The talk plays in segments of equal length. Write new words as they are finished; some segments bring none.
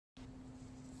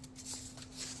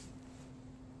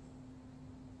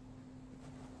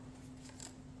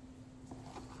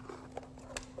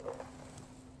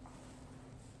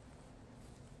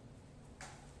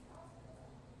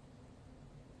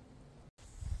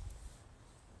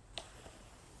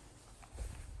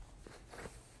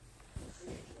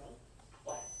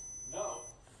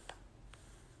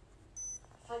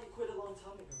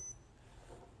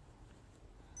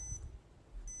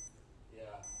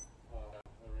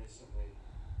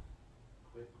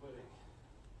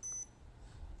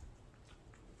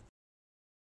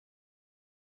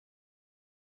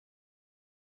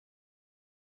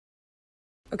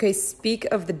Okay, speak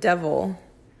of the devil.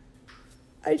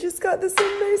 I just got this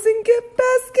amazing gift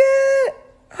basket.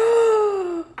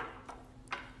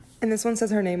 And this one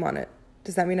says her name on it.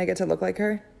 Does that mean I get to look like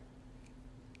her?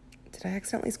 Did I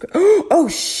accidentally screw? Oh,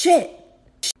 shit.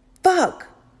 Fuck.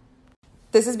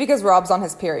 This is because Rob's on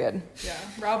his period. Yeah,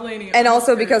 Rob Laney. And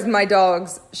also because my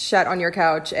dogs shat on your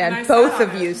couch and both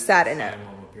of you sat in it.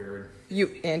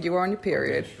 You were on your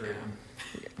period.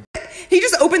 He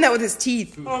just opened that with his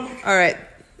teeth. All right.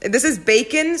 This is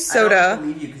bacon soda. I don't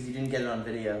believe you because you didn't get it on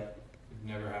video. It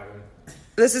never happened.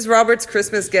 This is Robert's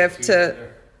Christmas gift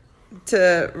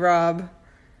to Rob.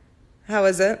 How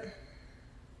is it?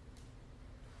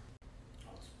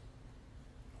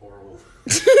 Horrible.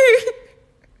 Drink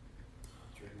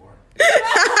more.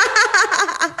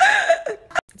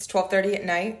 It's 12:30 at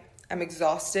night. I'm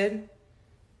exhausted,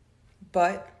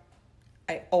 but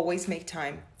I always make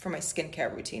time for my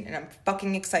skincare routine, and I'm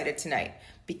fucking excited tonight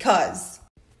because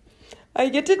I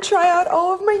get to try out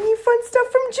all of my new fun stuff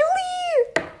from Julie.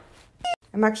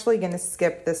 I'm actually gonna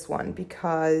skip this one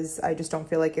because I just don't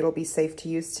feel like it'll be safe to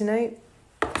use tonight.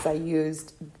 Because I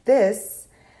used this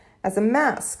as a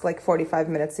mask like 45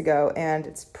 minutes ago, and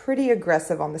it's pretty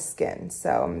aggressive on the skin,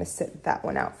 so I'm gonna sit that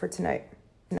one out for tonight.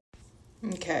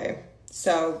 Okay,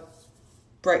 so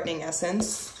brightening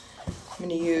essence. I'm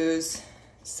gonna use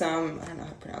some, I don't know how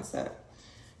to pronounce that,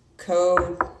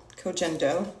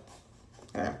 Kojendo.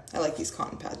 I don't know, I like these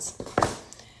cotton pads. I'm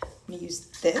gonna use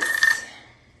this.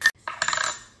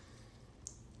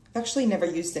 I've actually never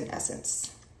used an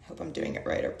essence. I hope I'm doing it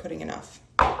right or putting enough.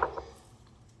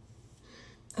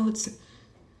 Oh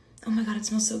my God, it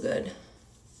smells so good.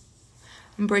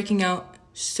 I'm breaking out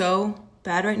so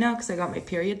bad right now because I got my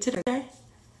period today. I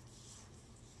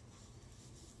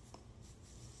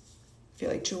feel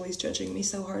like Julie's judging me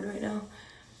so hard right now.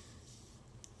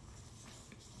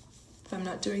 If I'm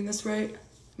not doing this right,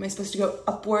 am I supposed to go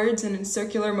upwards and in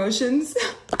circular motions?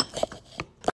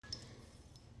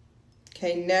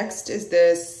 Okay, next is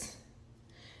this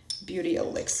beauty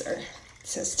elixir. It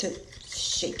says to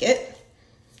shake it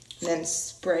and then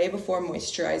spray before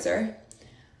moisturizer.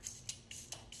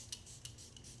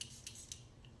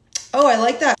 Oh, I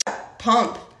like that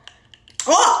pump.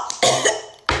 Oh!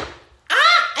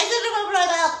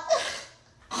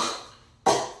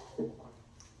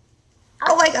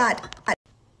 Oh my God.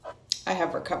 I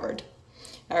have recovered.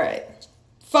 All right.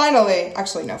 Finally,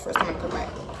 actually no, first I'm gonna put my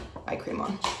eye cream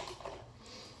on.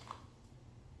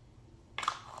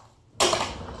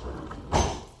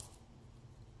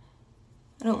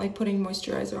 I don't like putting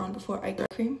moisturizer on before eye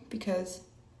cream because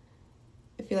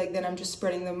I feel like then I'm just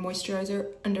spreading the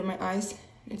moisturizer under my eyes.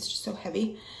 It's just so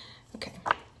heavy. Okay.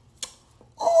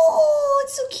 Oh,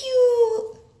 it's so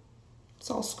cute. It's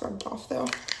all scrubbed off though.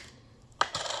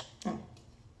 Oh.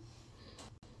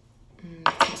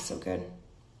 That feels so good.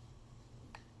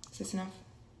 Is this enough?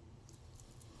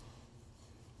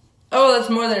 Oh,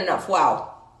 that's more than enough.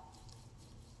 Wow.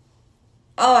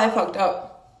 Oh, I fucked up.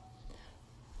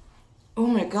 Oh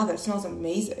my God, that smells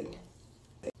amazing.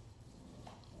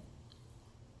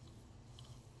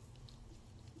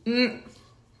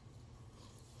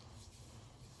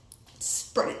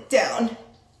 Spread it down.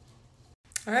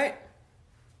 All right,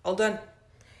 all done.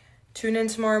 Tune in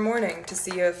tomorrow morning to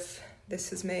see if this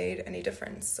has made any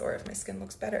difference or if my skin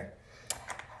looks better.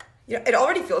 You know, it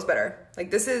already feels better.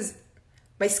 Like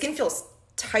my skin feels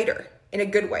tighter in a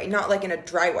good way, not like in a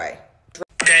dry way.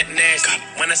 That nasty,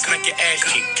 when I smack your ass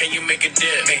cheek, can you make a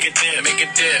dip? Make a dip, make a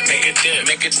dip, make a dip,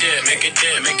 make a dip, make a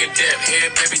dip, make a dip.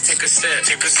 Here, baby, take a sip,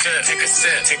 take a sip, take a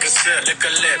sip, take a sip. Lick a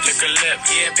lip, lick a lip.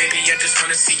 Yeah, baby, I just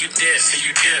wanna see you dip, see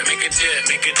you dip. Make a dip,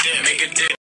 make a dip, make a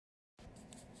dip.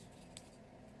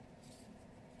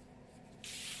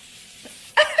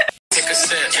 Take a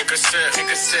sip, take a sip, take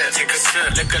a sip, take a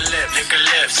sip. Lick a lip, lick a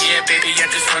lip. Yeah, baby,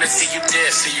 I just wanna see you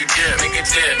dip, see you dip. Make a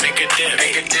dip, make a dip,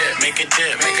 make a dip, make a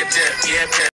dip, make a dip. Yeah, baby.